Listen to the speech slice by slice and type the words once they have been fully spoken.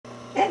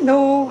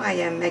Hello, I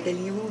am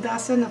Magalie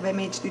of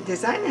MHD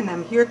Design, and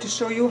I'm here to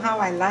show you how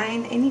I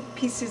line any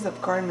pieces of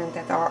garment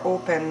that are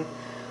open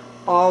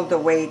all the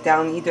way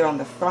down, either on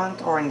the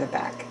front or in the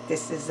back.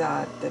 This is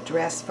the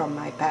dress from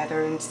my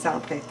pattern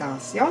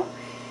Prétention,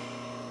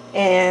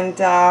 and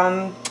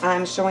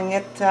I'm showing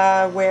it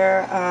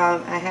where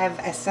I have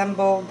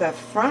assembled the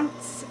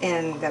fronts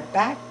and the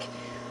back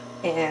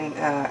and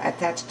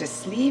attached the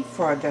sleeve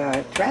for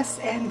the dress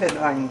and the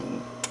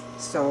lining.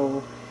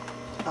 So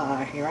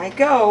here I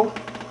go.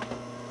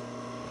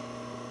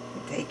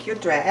 You take your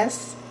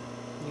dress,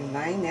 you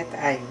line it.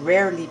 I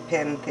rarely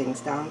pin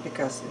things down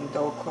because in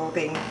doll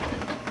clothing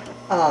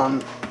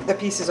the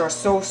pieces are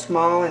so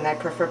small and I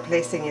prefer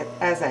placing it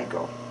as I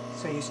go.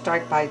 So you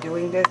start by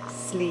doing the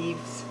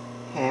sleeves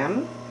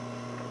hem.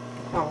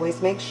 Always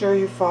make sure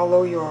you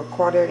follow your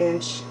 1/4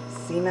 inch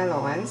seam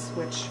allowance,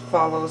 which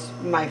follows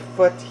my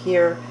foot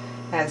here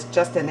has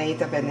just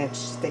 1/8 of an inch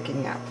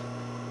sticking out.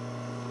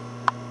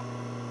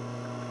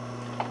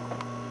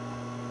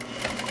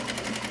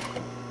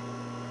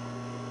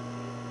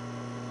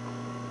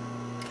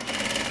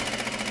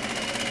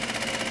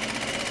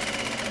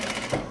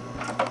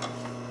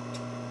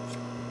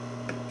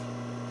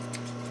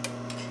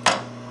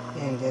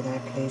 And then I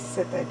place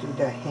it, I do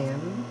the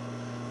hem.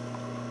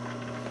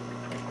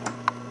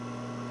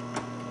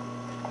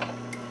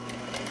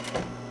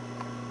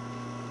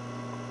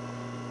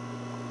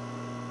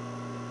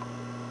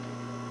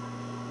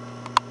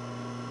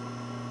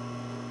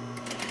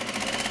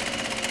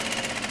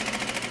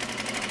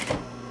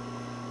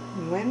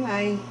 When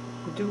I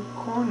do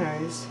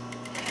corners,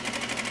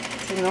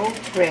 it's an old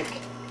trick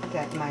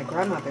that my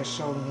grandmother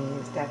showed me,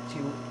 is that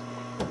you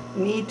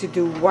need to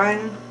do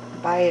one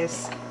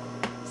bias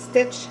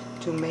stitch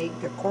to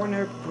make the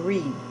corner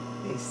breathe,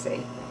 they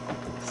say.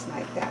 Just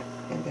like that,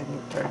 and then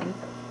you turn.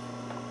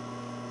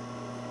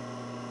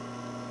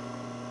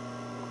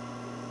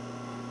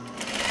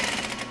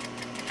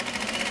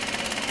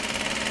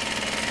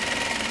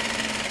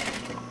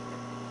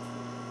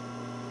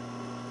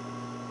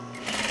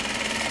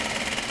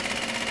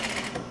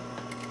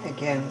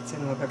 Again, it's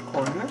another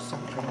corner, so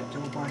I'm going to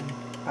do one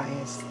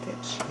bias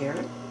stitch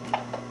here.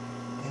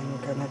 Then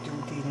we're going to do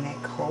the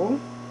neck hole,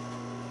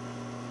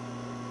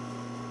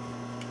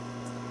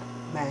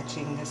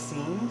 matching the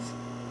seams.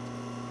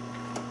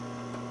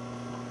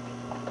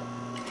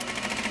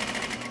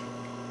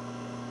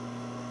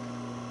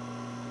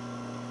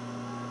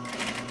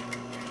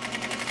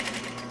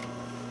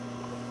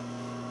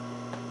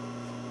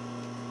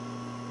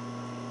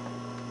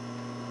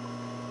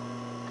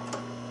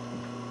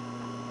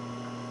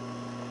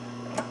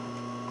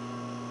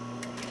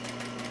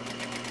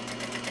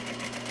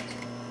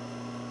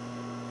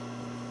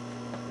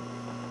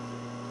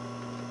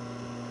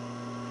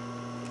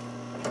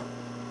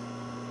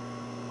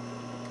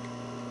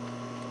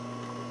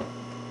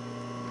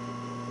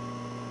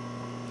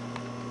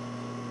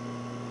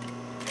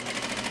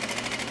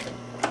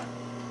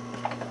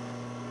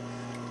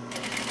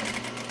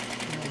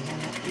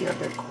 The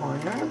other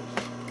corner.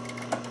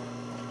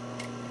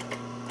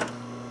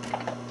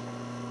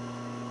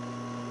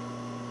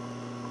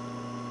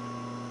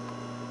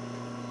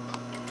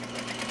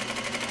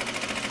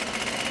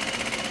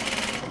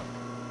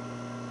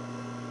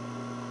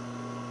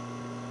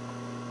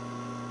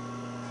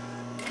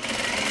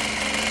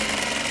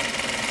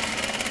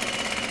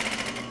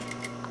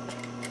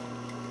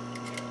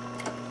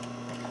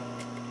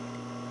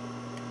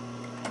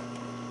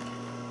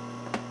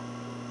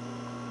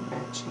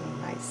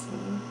 Matching my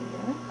seam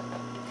here.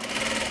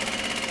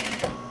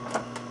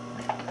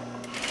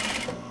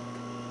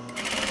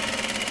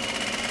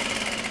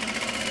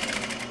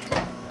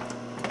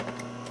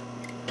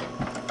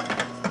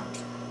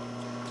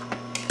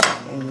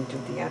 And you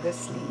do the other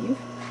sleeve.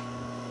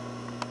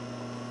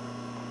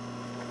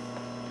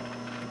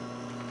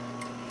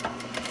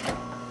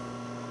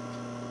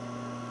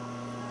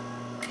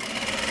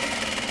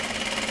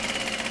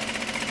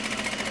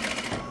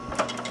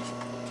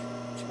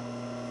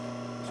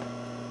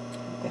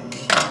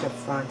 The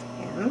front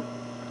hem.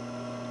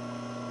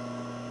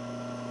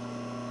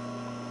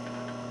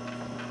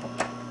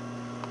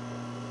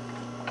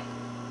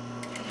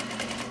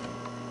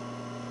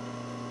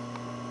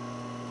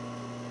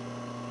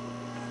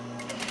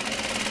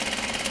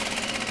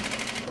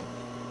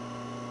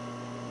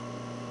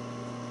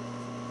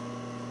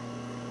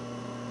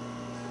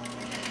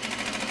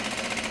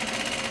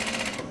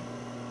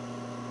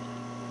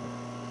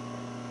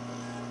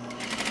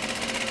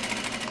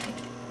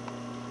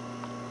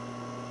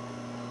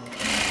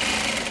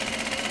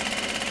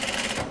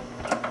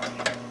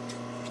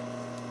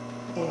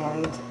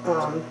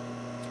 And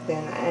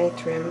then I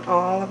trim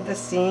all of the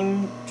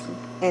seam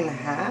in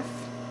half.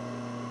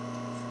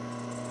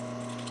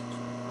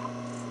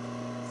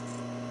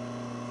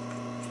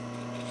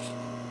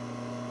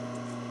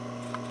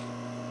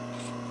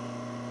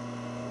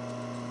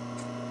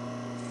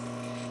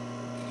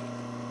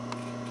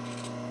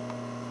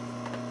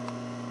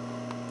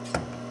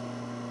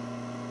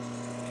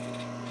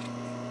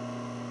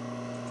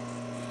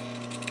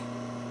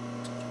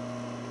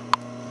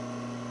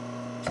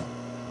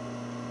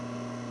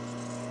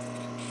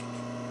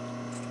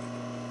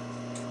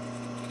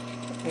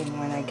 And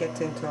when I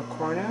get into a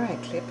corner, I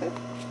clip it.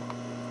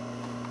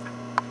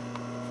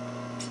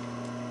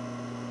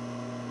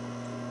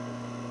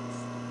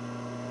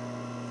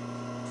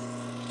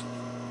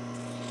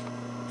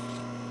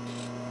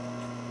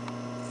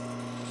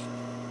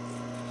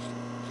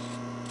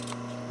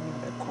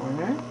 Another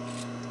corner.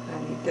 I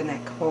leave the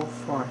neck hole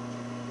for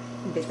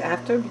a bit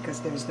after because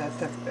there's not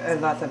a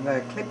lot of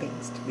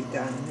clippings to be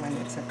done when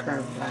it's a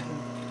curved line.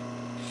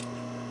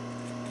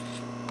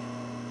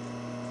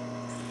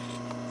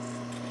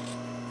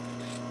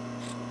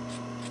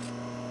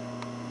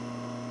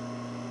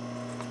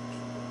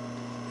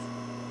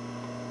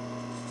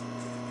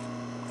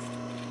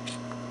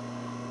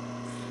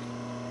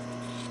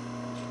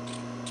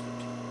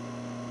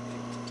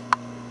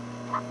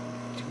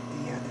 Do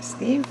the other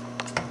sleeve.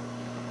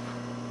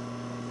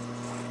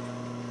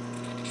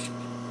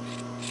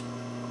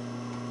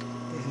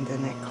 The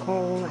neck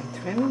hole I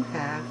trim in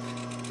half.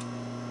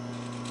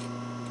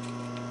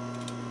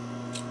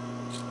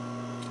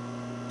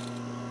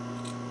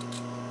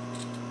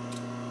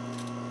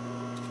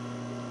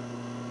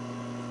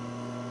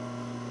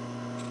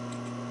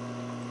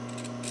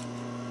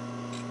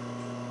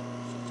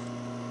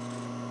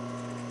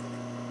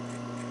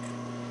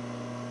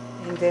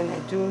 And then I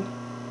do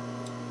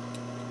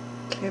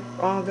clip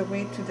all the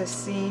way to the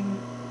seam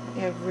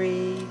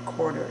every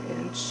 1/4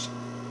 inch.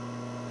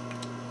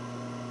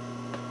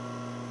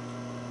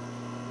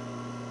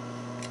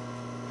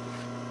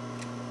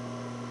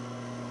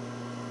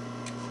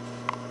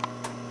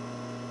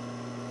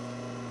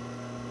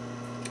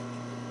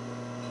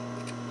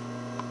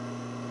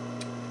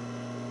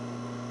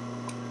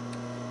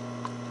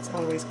 It's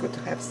always good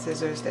to have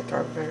scissors that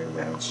are very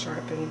well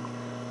sharpened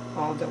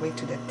all the way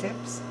to the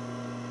tips.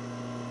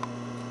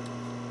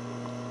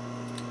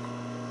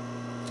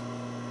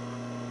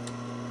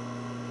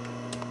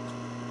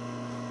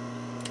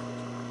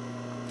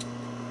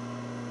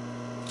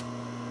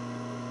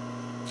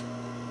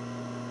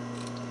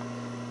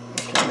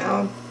 Okay,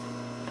 now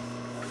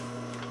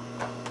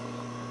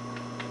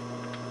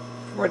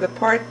for the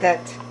part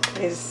that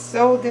is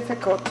so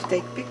difficult to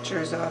take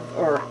pictures of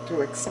or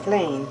to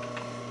explain,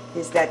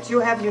 is that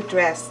you have your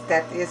dress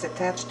that is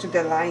attached to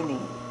the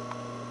lining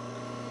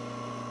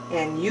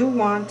and you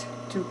want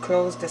to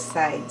close the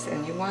sides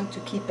and you want to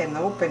keep an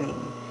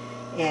opening.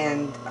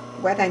 And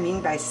what I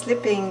mean by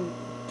slipping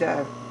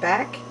the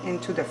back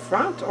into the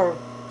front, or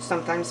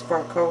sometimes for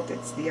a coat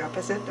it's the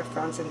opposite, the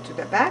front into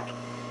the back,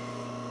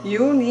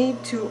 you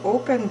need to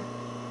open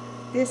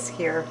this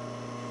here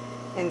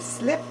and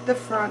slip the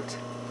front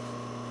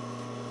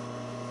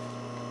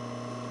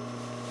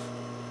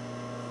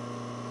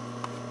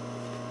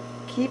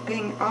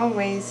keeping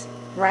always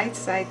right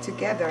side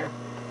together.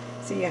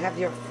 See, you have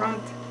your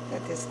front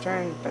that is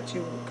turned, but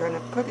you're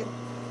gonna put it,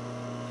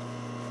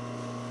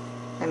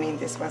 I mean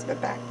this was the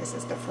back, this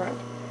is the front.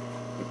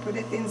 You put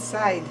it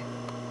inside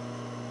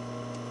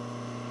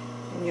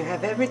and you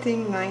have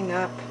everything lined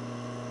up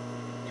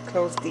to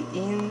close the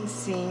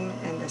inseam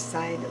and the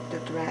side of the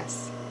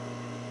dress.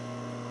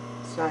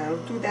 So I'll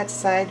do that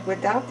side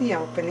without the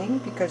opening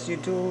because you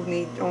do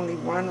need only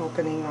one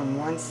opening on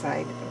one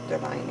side of the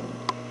lining.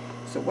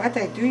 So what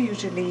I do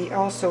usually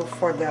also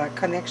for the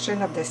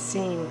connection of the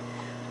seam,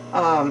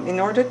 in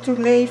order to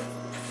lay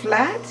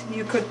flat,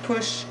 you could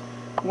push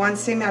one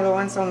seam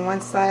allowance on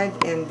one side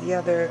and the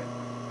other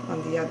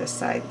on the other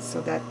side,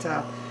 so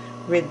that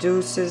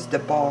reduces the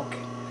bulk.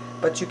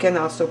 But you can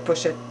also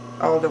push it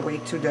all the way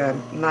to the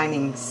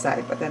lining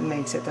side, but that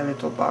makes it a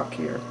little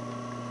bulkier.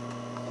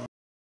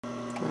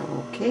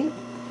 Okay,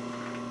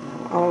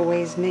 now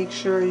always make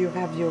sure you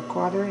have your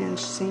 1/4 inch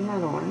seam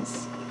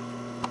allowance.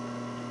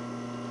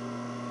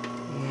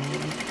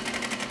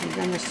 You're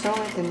going to sew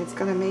it and it's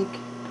going to make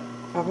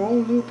a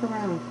whole loop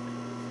around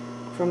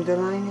from the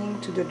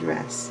lining to the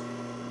dress.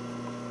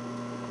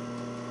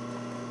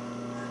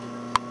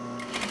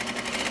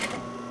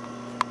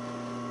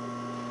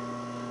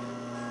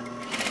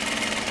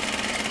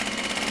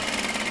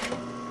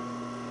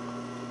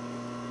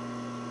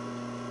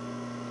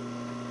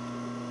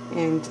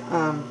 And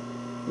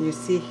you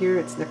see here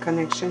it's the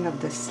connection of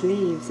the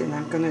sleeves, and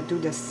I'm going to do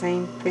the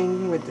same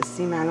thing with the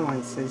seam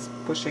allowances,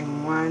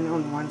 pushing one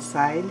on one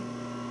side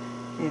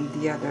and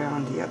the other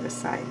on the other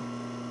side.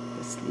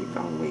 The sleeve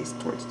always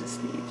towards the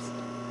sleeves.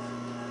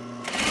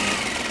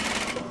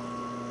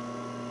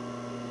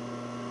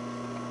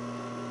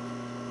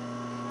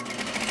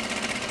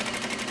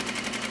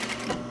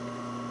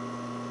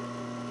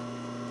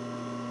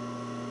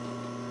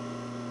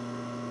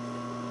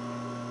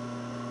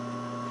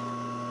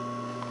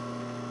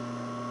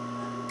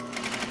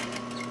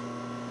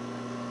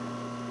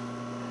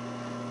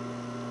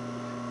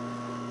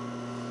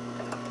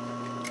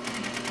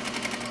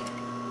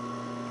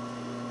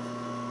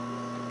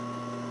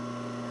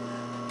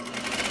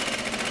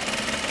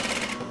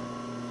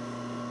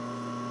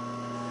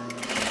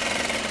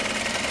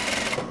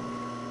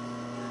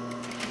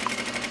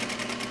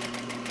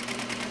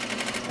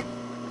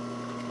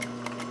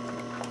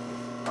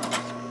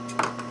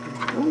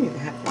 You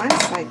have one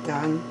side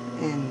done,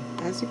 and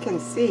as you can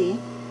see,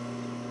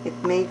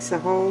 it makes a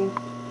whole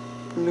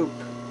loop.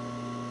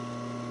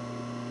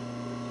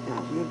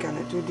 Now we're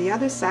gonna do the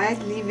other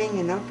side, leaving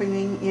an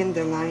opening in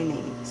the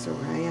lining. So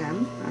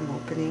I'm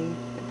opening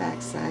the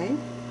back side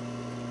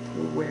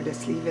through where the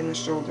sleeve and the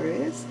shoulder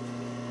is,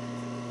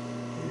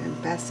 and I'm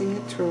passing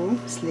it through,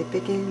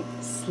 slipping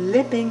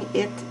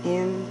it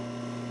in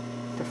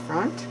the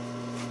front.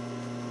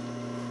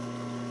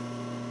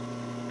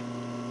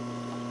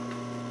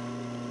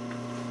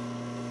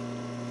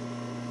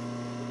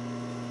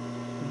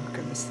 I'm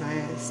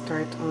gonna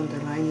start on the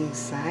lining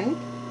side,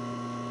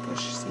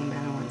 push seam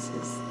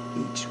allowances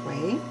each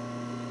way.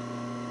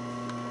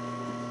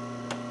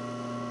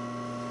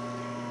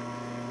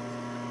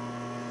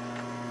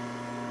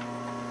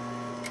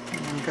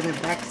 And I'm gonna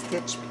back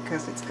stitch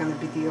because it's gonna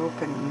be the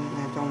opening and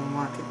I don't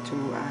want it to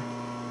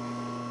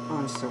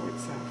unsew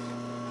itself.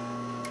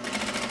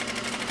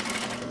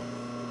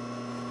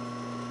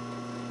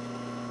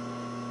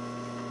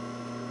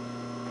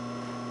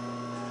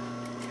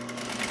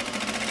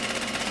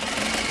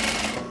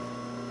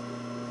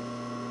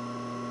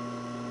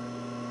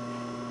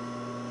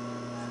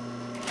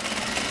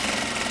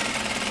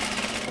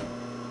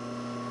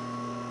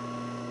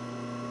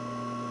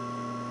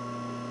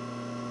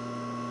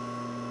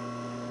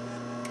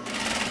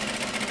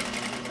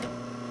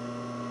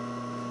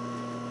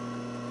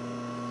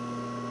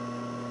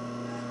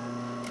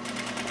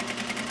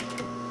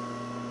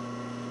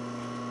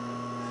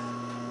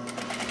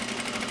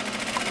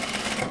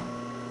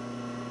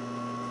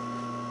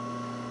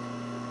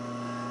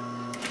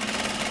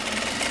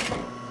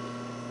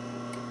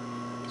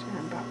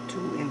 About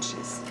 2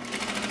 inches.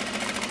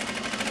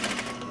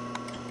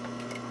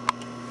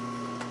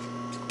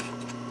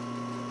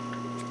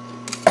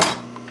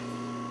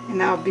 And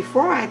now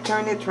before I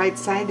turn it right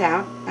side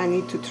out, I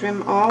need to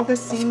trim all the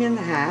seam in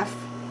half,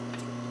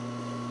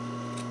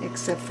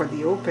 except for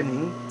the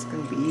opening. It's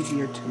going to be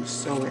easier to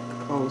sew it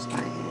closed by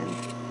hand.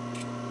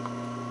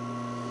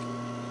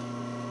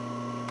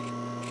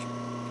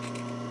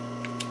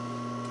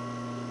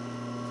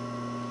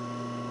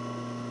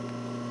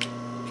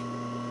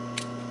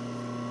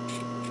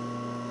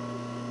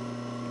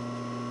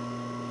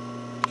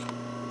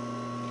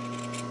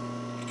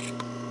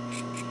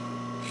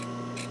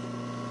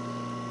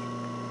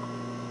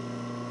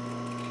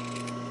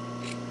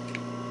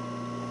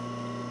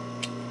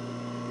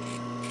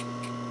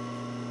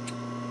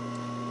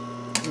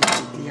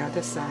 The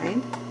other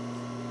side.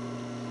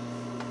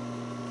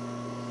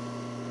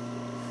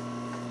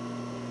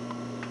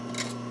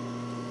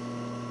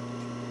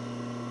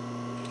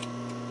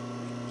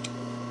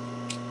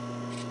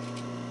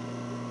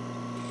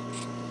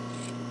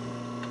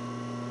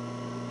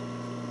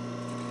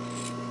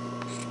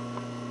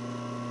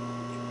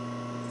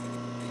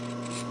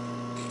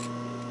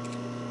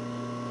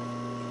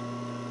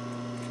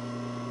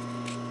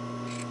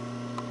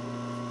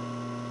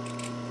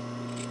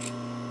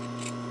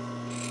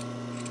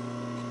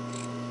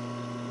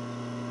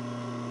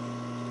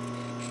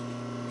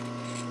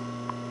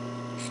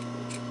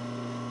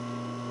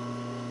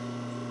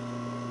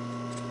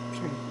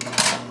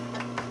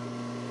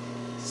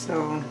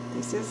 So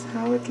this is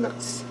how it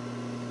looks.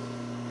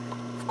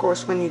 Of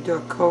course, when you do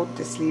a coat,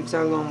 the sleeves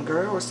are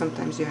longer, or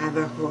sometimes you have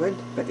a hood,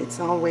 but it's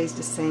always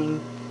the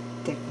same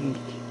technique.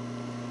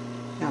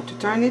 Now to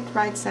turn it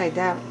right side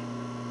out,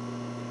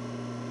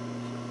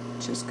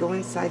 just go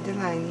inside the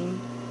lining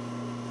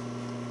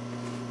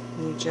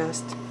and you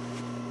just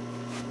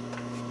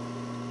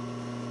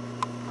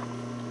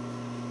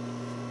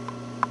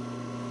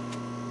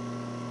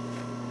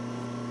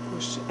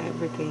push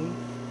everything.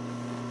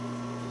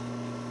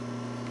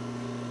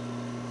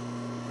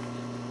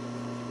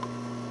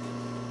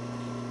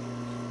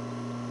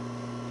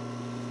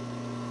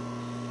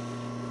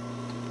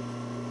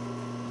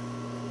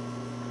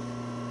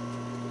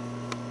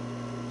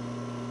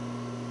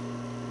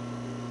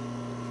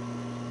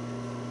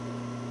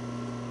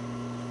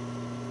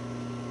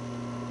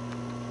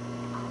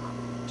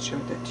 Show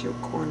that your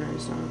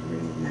corners are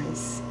really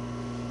nice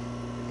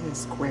and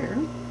square.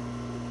 You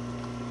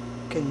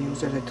can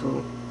use a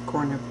little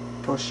corner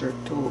pusher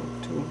tool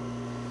too.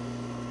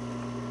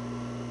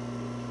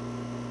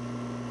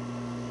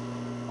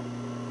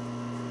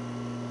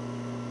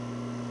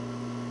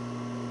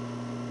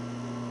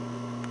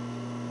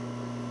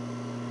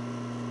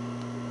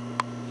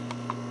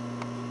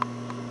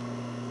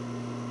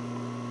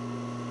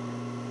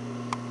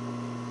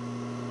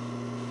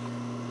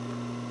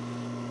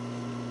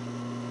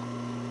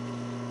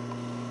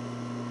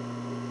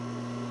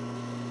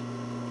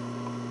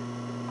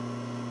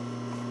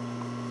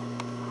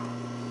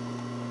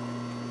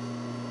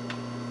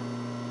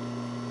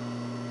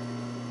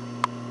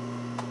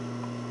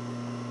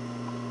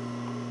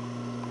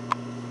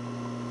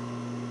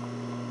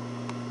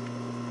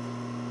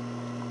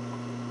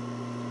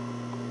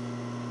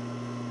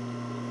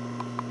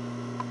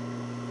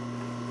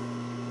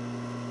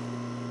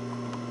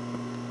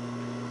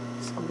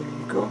 So there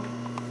you go.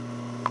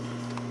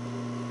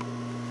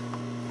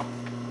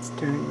 It's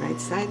turning right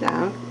side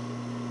out.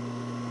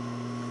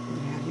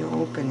 You have your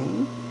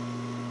opening.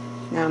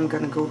 Now I'm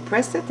going to go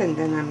press it, and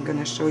then I'm going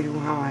to show you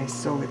how I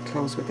sew it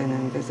closed with an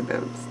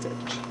invisible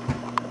stitch.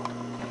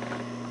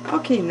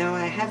 Okay, now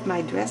I have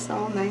my dress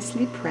all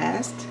nicely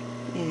pressed,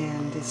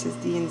 and this is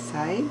the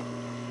inside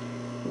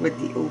with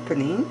the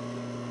opening.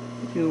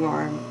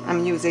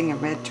 I'm using a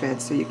red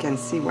thread so you can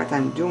see what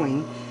I'm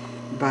doing,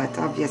 but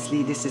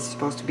obviously this is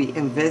supposed to be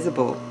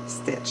invisible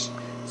stitch,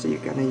 so you're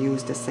going to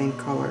use the same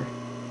color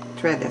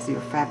thread as your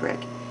fabric.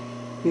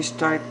 You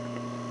start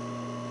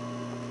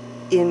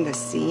in the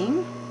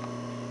seam,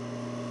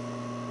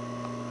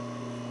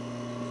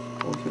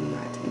 pull your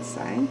knot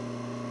inside,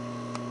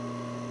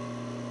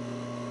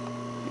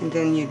 and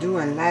then you do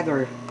a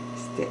ladder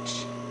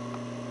stitch.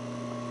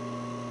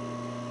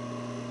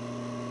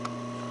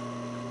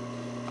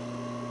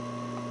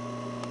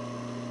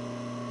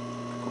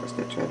 Of course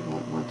the thread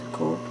won't want to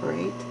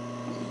cooperate.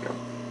 There you go.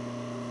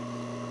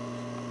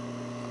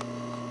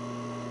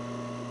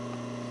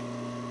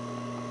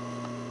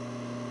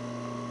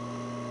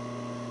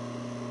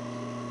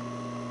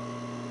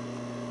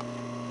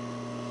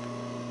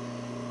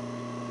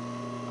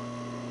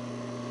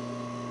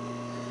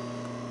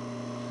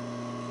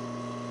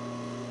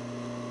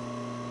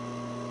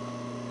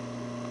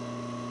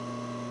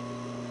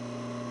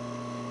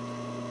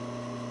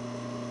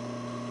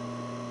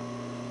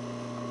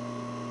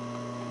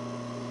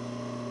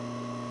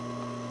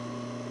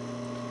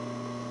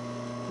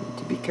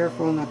 Be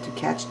careful not to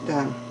catch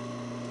the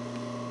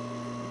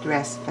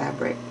dress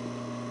fabric.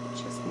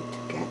 Just need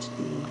to catch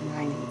the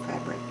lining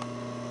fabric.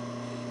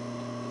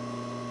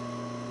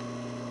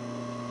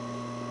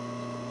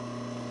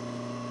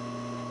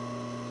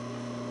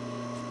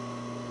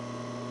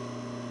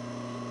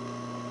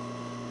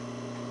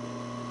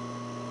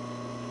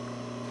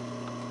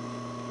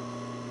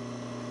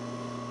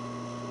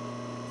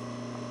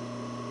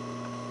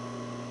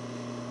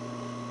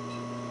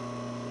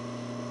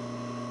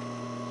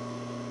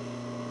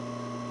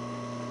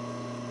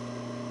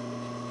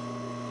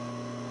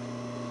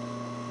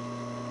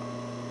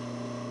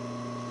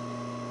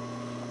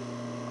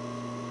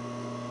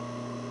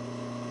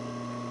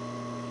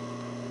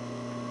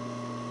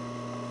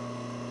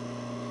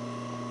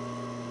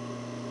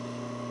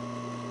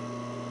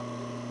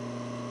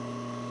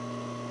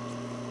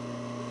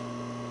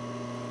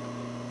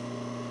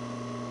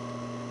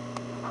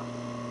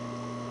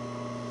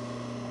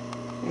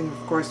 And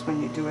of course,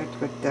 when you do it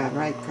with the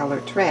right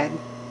color thread,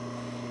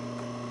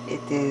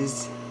 it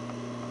is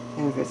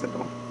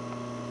invisible.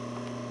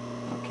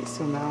 Okay,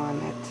 so now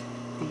I'm at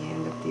the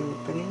end of the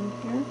opening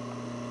here.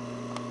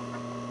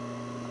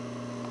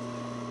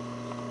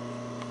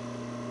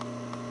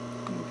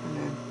 I'm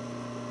gonna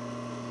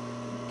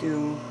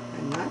do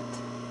a knot,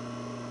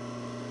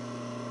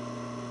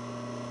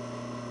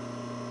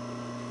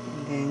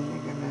 and then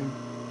you're gonna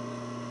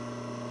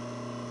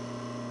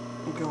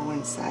go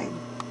inside,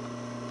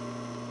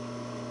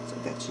 so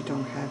that you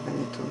don't have a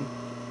little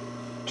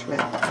thread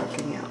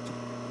poking out.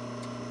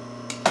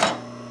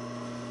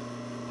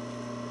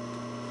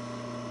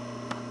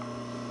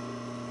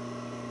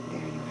 There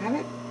you have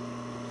it.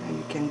 Now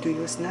you can do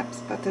your snaps,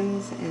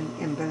 buttons, and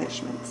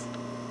embellishments.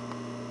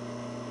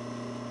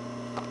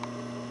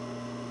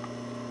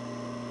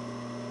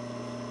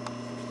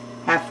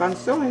 Have fun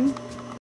sewing!